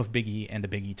because of Big E and the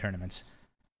Big E tournaments.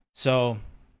 So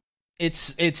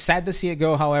it's sad to see it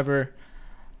go. However,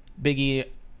 Big E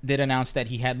did announce that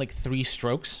he had like 3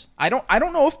 strokes. I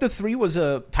don't know if the 3 was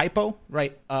a typo,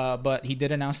 right? But he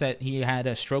did announce that he had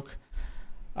a stroke.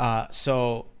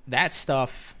 So that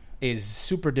stuff is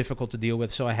super difficult to deal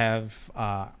with. So I have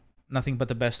nothing but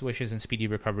the best wishes and speedy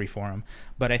recovery for him.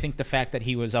 But I think the fact that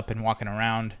he was up and walking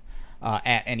around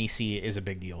at NEC is a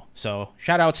big deal. So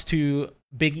shout outs to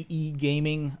Big E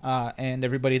Gaming and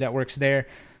everybody that works there.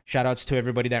 Shout outs to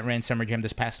everybody that ran Summer Jam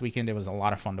this past weekend. It was a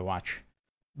lot of fun to watch.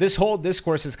 This whole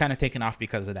discourse is kind of taken off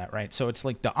because of that, right? So it's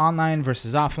like the online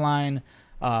versus offline.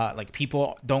 Like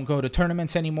people don't go to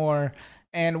tournaments anymore.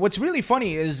 And what's really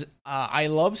funny is I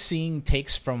love seeing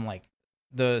takes from like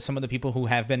some of the people who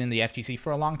have been in the FGC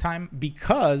for a long time,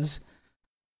 because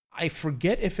I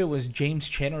forget if it was James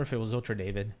Chen or if it was Ultra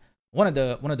David. One of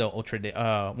the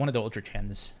Ultra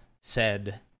Chens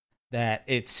said that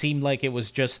it seemed like it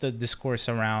was just a discourse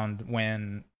around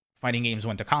when fighting games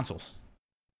went to consoles,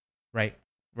 right?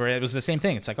 Where it was the same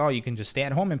thing. It's like, oh, you can just stay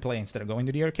at home and play instead of going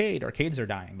to the arcade. Arcades are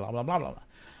dying, blah, blah, blah, blah, blah.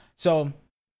 So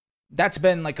that's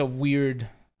been like a weird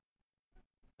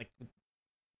like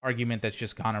argument that's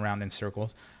just gone around in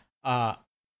circles.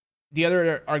 The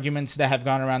other arguments that have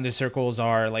gone around in circles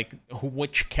are like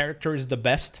which character is the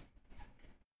best.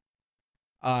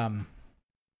 I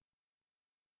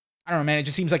don't know, man. It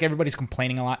just seems like everybody's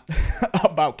complaining a lot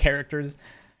about characters,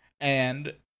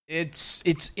 and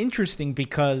it's interesting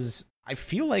because I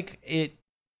feel like it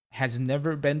has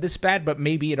never been this bad, but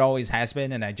maybe it always has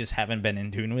been, and I just haven't been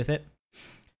in tune with it.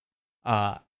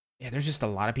 Yeah, there's just a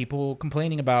lot of people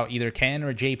complaining about either Ken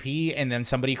or JP, and then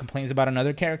somebody complains about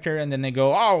another character, and then they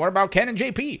go, "Oh, what about Ken and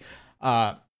JP?"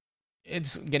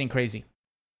 It's getting crazy.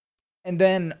 And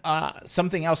then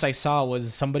something else I saw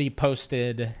was somebody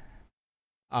posted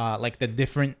like the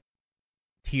different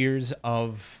tiers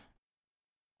of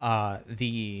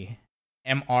the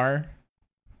MR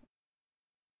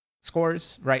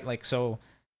scores, right? Like, so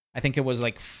I think it was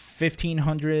like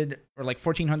 1,500 or like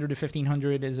 1,400 to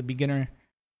 1,500 is a beginner.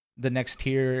 The next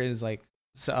tier is like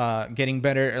getting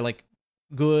better or like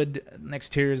good. Next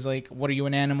tier is like, what are you,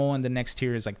 an animal? And the next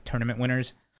tier is like tournament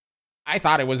winners. I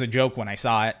thought it was a joke when I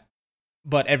saw it,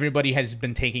 but everybody has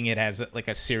been taking it as like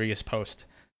a serious post.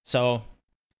 So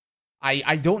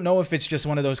I don't know if it's just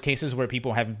one of those cases where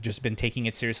people have just been taking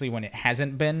it seriously when it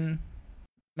hasn't been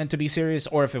meant to be serious,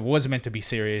 or if it was meant to be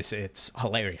serious, it's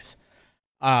hilarious.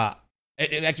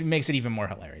 It actually makes it even more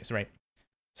hilarious, right?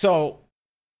 So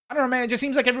I don't know, man. It just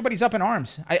seems like everybody's up in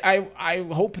arms. I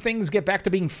hope things get back to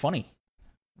being funny,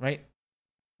 right?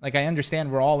 Like, I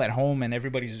understand we're all at home and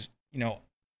everybody's, you know,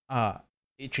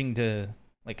 itching to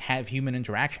like have human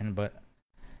interaction, but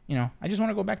you know, I just want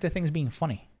to go back to things being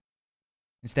funny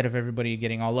instead of everybody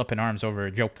getting all up in arms over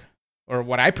a joke, or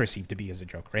what I perceive to be as a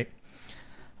joke, right?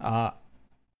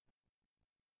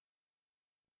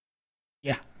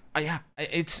 Yeah.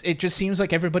 It just seems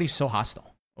like everybody's so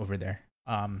hostile over there.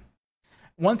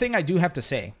 One thing I do have to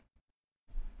say,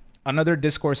 another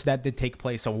discourse that did take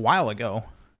place a while ago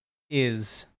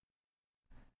is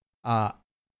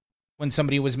when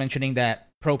somebody was mentioning that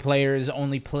pro players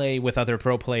only play with other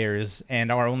pro players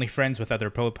and are only friends with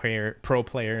other pro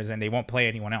players, and they won't play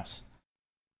anyone else.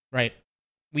 Right?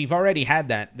 We've already had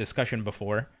that discussion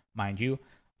before, mind you.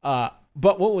 But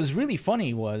what was really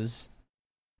funny was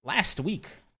last week,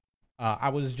 I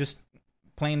was just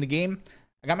playing the game.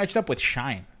 I got matched up with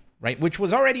Shine, right? Which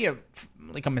was already a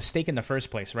mistake in the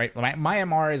first place, right? My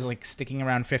MR is like sticking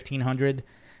around 1,500.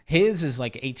 His is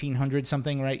like 1,800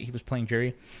 something, right? He was playing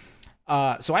Jury.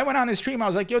 So I went on his stream. I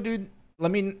was like, yo, dude,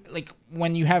 let me, like,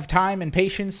 when you have time and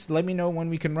patience, let me know when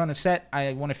we can run a set.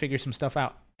 I want to figure some stuff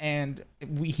out. And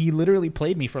he literally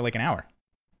played me for like an hour,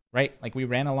 right? Like, we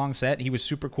ran a long set. He was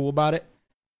super cool about it.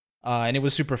 And it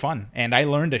was super fun. And I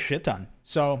learned a shit ton.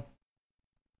 So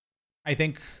I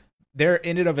think there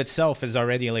in and of itself is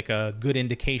already like a good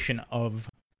indication of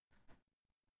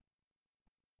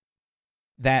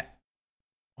that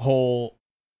whole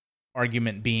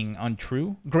argument being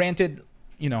untrue. Granted,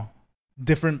 you know,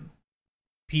 different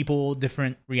people,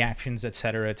 different reactions,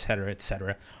 etc., etc.,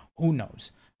 etc. Who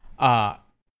knows?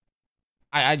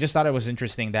 I just thought it was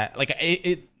interesting that, like,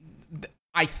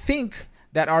 I think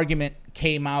that argument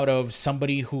came out of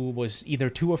somebody who was either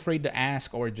too afraid to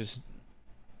ask or just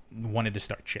wanted to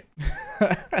start shit.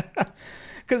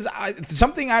 Because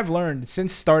something I've learned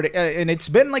since starting, and it's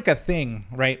been like a thing,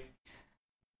 right?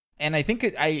 And I think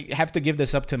I have to give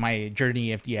this up to my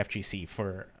journey of the FGC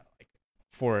for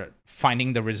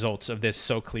finding the results of this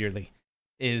so clearly,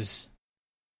 is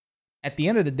at the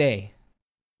end of the day,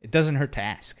 it doesn't hurt to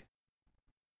ask.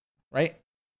 Right?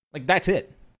 Like, that's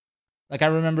it. Like, I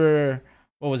remember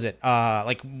what was it?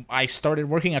 Like I started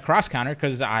working at Cross Counter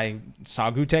because I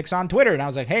saw Gutex on Twitter, and I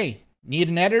was like, "Hey, need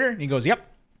an editor?" And he goes, "Yep."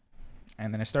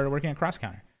 And then I started working at Cross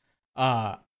Counter.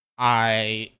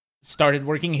 I started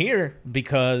working here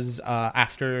because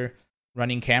after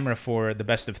running camera for the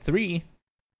best of 3,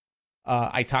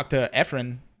 I talked to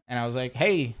Efren, and I was like,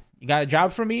 "Hey, you got a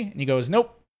job for me?" And he goes,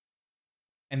 "Nope."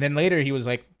 And then later he was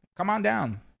like, "Come on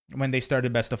down." When they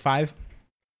started best of 5.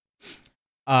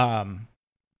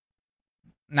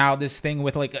 Now this thing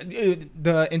with like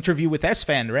the interview with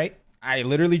S-Fan, right? I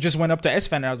literally just went up to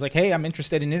S-Fan and I was like, "Hey, I'm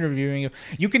interested in interviewing you."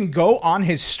 You can go on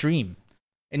his stream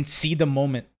and see the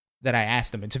moment that I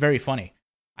asked him. It's very funny.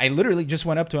 I literally just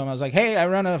went up to him. I was like, "Hey, I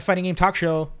run a fighting game talk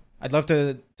show. I'd love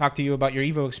to talk to you about your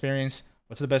Evo experience.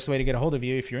 What's the best way to get a hold of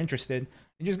you if you're interested?"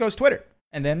 He just goes Twitter.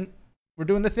 And then we're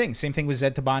doing the thing. Same thing with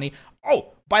Zed Tabani.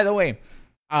 Oh, by the way,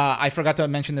 I forgot to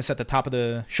mention this at the top of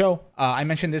the show. I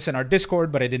mentioned this in our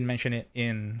Discord, but I didn't mention it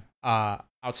in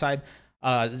outside.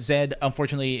 Zed,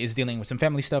 unfortunately, is dealing with some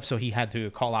family stuff, so he had to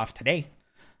call off today.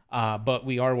 But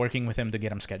we are working with him to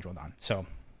get him scheduled on. So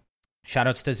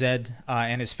shout-outs to Zed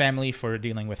and his family for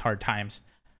dealing with hard times.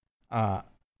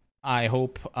 I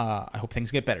hope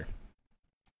things get better.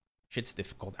 Shit's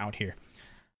difficult out here.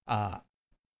 But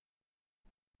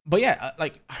yeah,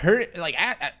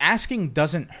 asking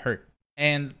doesn't hurt.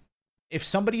 And if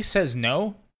somebody says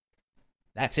no,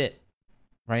 that's it,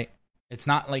 right? It's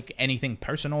not like anything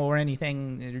personal or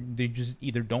anything. They just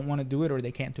either don't want to do it or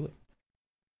they can't do it.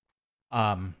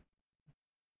 I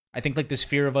think like this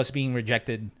fear of us being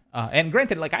rejected, and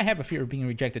granted, like I have a fear of being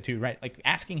rejected too, right? Like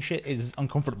asking shit is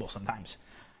uncomfortable sometimes.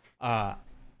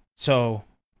 So,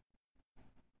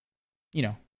 you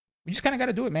know, we just kind of got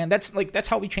to do it, man. That's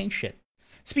how we change shit.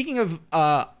 Speaking of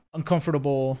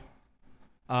uncomfortable,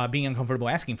 being uncomfortable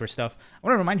asking for stuff, I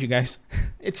want to remind you guys,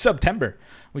 it's September,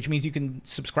 which means you can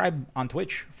subscribe on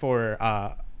Twitch for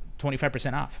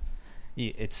 25% off.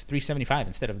 It's $3.75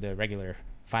 instead of the regular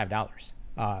 $5.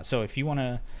 So if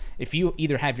you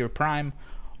either have your Prime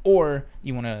or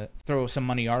you want to throw some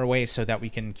money our way so that we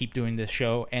can keep doing this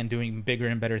show and doing bigger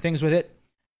and better things with it,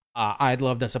 I'd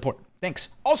love the support. Thanks.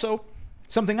 Also,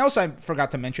 something else I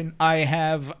forgot to mention, I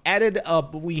have added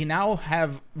up, we now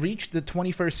have reached the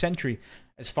 21st century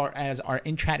as far as our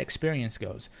in-chat experience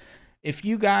goes. If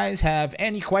you guys have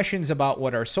any questions about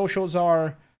what our socials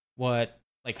are,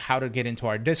 how to get into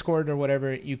our Discord or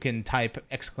whatever, you can type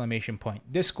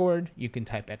 !Discord, you can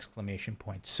type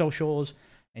 !Socials,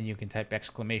 and you can type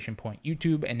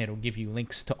 !YouTube, and it'll give you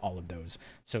links to all of those.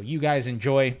 So you guys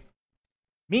enjoy.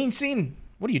 Mean Scene,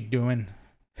 what are you doing?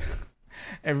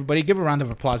 Everybody, give a round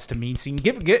of applause to Mean Scene.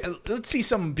 Let's see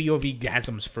some BOV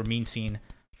gasms for Mean Scene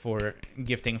for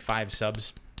gifting 5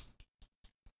 subs.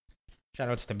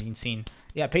 Shoutouts to Mean Scene.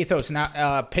 Yeah, Pathos.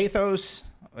 Now, Pathos.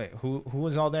 Wait, who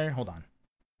was all there? Hold on.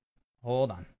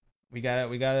 We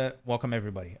gotta welcome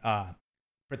everybody.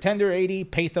 Pretender 80,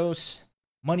 Pathos,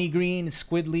 Money Green,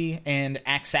 Squidly, and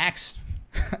Axax.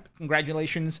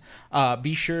 Congratulations.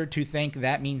 Be sure to thank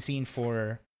that Mean Scene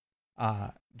for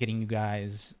getting you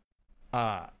guys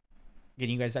that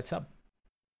sub.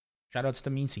 Shoutouts to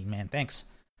Mean Scene, man. Thanks.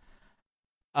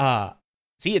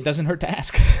 See, it doesn't hurt to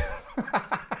ask.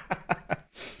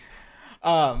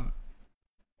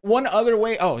 One other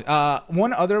way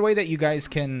that you guys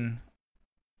can.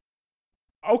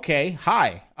 Okay,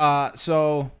 hi.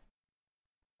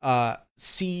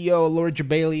 CEO Lord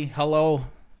Jabali, hello.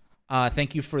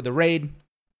 Thank you for the raid.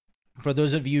 For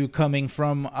those of you coming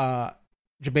from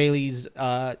Jabali's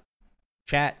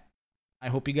chat, I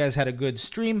hope you guys had a good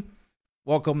stream.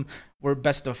 Welcome. We're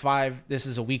Best of 5. This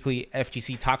is a weekly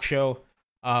FGC talk show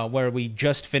where we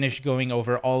just finished going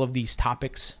over all of these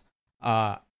topics.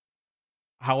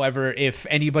 However, if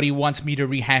anybody wants me to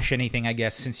rehash anything, I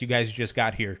guess, since you guys just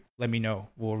got here, let me know.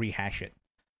 We'll rehash it.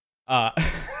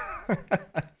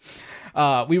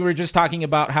 We were just talking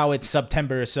about how it's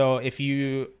September, so if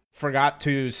you forgot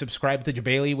to subscribe to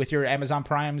Jabali with your Amazon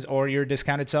Primes or your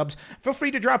discounted subs, feel free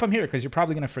to drop them here because you're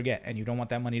probably going to forget and you don't want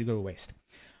that money to go to waste.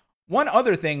 One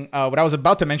other thing, what I was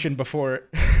about to mention before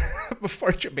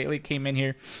Jabali came in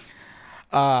here,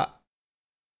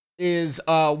 is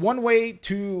one way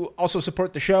to also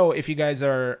support the show if you guys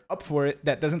are up for it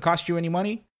that doesn't cost you any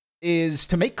money is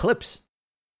to make clips.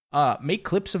 Make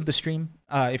clips of the stream.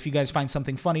 If you guys find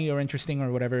something funny or interesting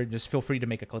or whatever, just feel free to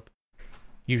make a clip.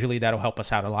 Usually that'll help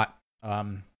us out a lot.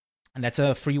 And that's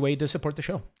a free way to support the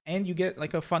show. And you get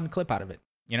like a fun clip out of it,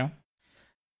 you know?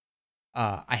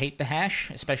 I hate the hash,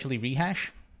 especially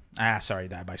rehash. Sorry,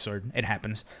 Die by Sword. It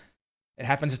happens. It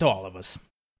happens to all of us.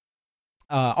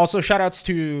 Also, shoutouts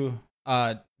to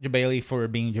Jabali for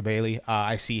being Jabali.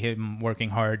 I see him working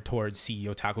hard towards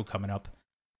CEO Taku coming up.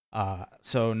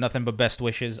 So nothing but best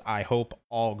wishes. I hope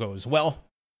all goes well.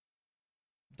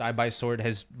 Die by Sword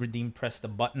has redeemed. Press the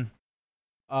button.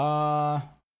 Hold.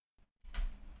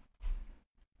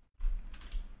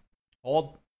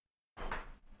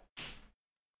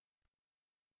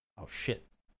 Oh shit.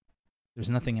 There's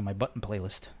nothing in my button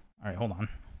playlist. All right, hold on.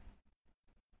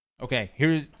 Okay,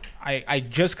 here I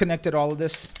just connected all of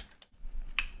this.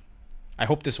 I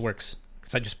hope this works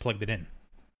because I just plugged it in.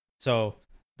 So,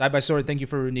 Die by Sword, thank you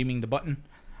for redeeming the button.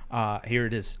 Here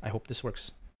it is. I hope this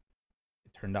works.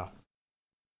 It turned off.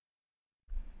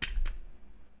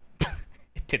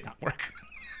 It did not work.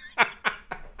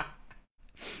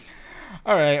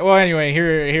 All right. Well, anyway,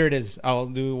 here it is. I'll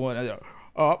do one.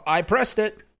 Oh, I pressed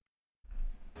it.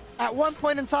 At one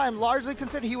point in time, largely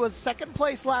considered he was second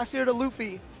place last year to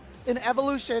Luffy in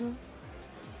Evolution.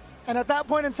 And at that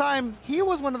point in time, he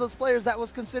was one of those players that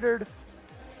was considered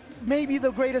maybe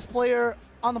the greatest player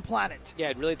on the planet. Yeah,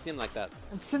 it really seemed like that.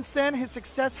 And since then, his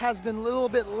success has been a little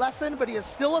bit lessened, but he is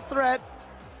still a threat,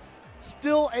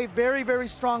 still a very, very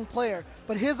strong player.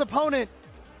 But his opponent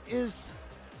is...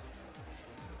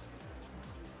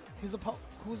 Who's his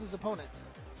opponent?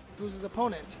 Who's his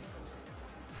opponent?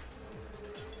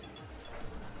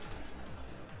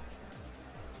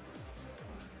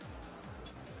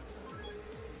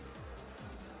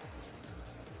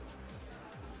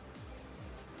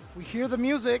 We hear the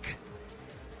music,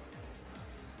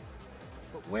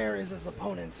 but where is his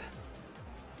opponent?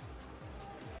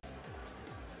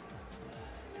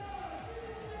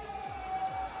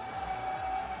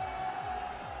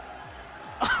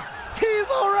 He's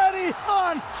already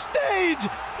on stage,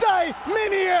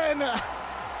 Dominion!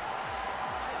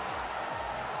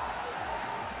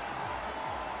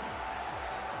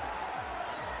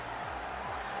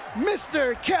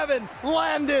 Mr. Kevin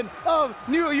Landon of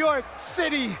New York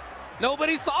City.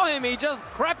 Nobody saw him. He just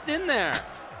crept in there.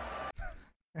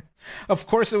 Of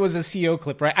course it was a CEO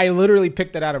clip, right? I literally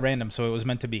picked it out of random, so it was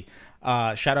meant to be.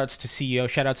 Shoutouts to CEO.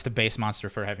 Shoutouts to Base Monster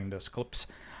for having those clips.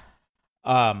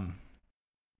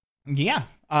 Yeah.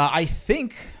 I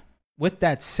think, with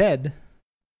that said,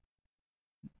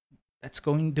 that's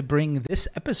going to bring this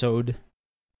episode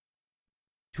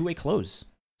to a close.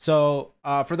 So,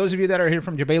 for those of you that are here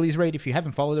from Jabali's Raid, if you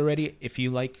haven't followed already, if you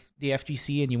like the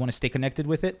FGC and you want to stay connected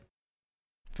with it,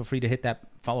 feel free to hit that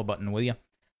follow button, will you?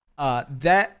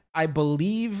 That, I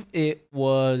believe it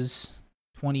was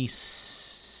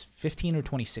 2015 or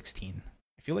 2016.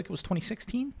 I feel like it was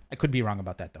 2016. I could be wrong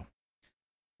about that, though.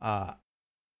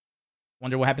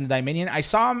 Wonder what happened to Dominion. I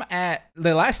saw him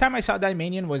the last time I saw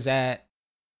Dominion was at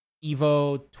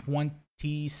EVO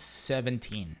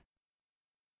 2017.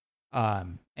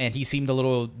 And he seemed a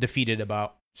little defeated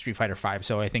about Street Fighter V,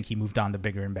 so I think he moved on to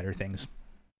bigger and better things,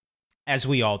 as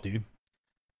we all do.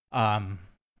 So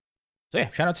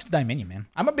yeah, shout outs to Dominion, man.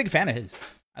 I'm a big fan of his.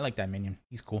 I like Dominion.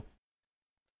 He's cool.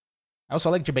 I also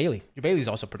like Jabali. Jabali's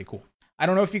also pretty cool. I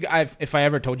don't know if I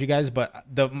ever told you guys, but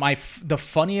the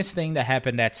funniest thing that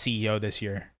happened at CEO this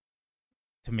year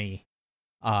to me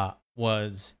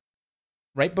was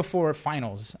right before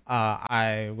finals.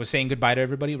 I was saying goodbye to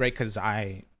everybody, right? Because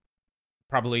I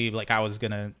was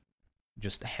gonna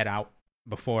just head out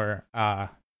before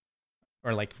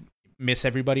or like miss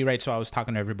everybody, right? So I was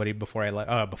talking to everybody before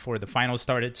before the finals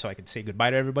started, so I could say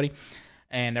goodbye to everybody.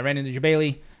 And I ran into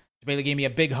Jabali. Jabali gave me a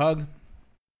big hug,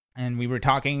 and we were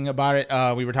talking about it.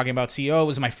 We were talking about CEO. It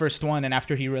was my first one, and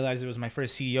after he realized it was my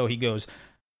first CEO, he goes,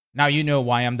 "Now you know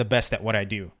why I'm the best at what I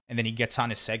do." And then he gets on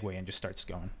his Segway and just starts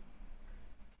going.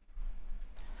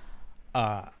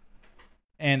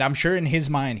 And I'm sure in his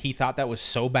mind he thought that was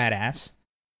so badass,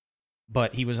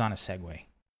 but he was on a Segway.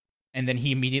 And then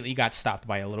he immediately got stopped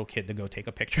by a little kid to go take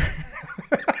a picture.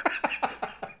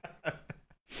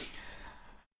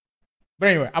 But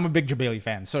anyway, I'm a big Jabali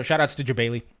fan, so shoutouts to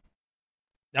Jabali.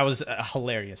 That was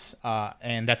hilarious,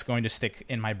 and that's going to stick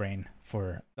in my brain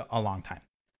for a long time.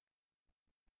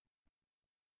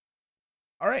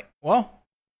 All right, well,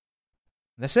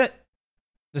 that's it.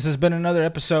 This has been another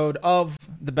episode of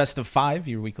the Best of 5,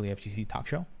 your weekly FGC talk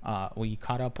show. We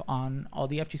caught up on all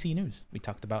the FGC news. We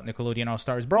talked about Nickelodeon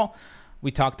All-Stars Brawl.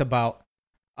 We talked about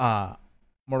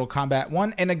Mortal Kombat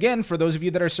 1. And again, for those of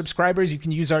you that are subscribers, you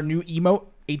can use our new emote,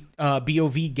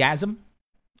 BOVgasm.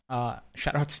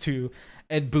 Shoutouts to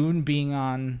Ed Boon being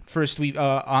on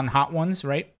on Hot Ones,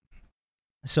 right?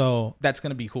 So that's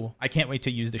going to be cool. I can't wait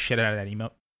to use the shit out of that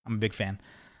emote. I'm a big fan.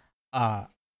 All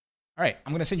right,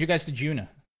 I'm going to send you guys to Juna.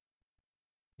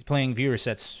 He's playing viewer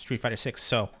sets Street Fighter 6.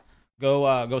 So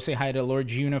go say hi to Lord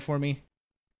Juna for me.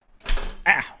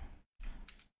 Ah!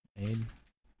 Fade.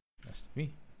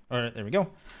 Or there we go.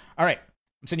 All right.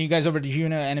 I'm sending you guys over to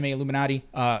Juna, Anime Illuminati.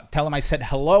 Tell him I said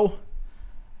hello.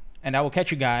 And I will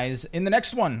catch you guys in the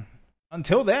next one.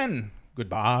 Until then,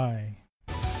 goodbye.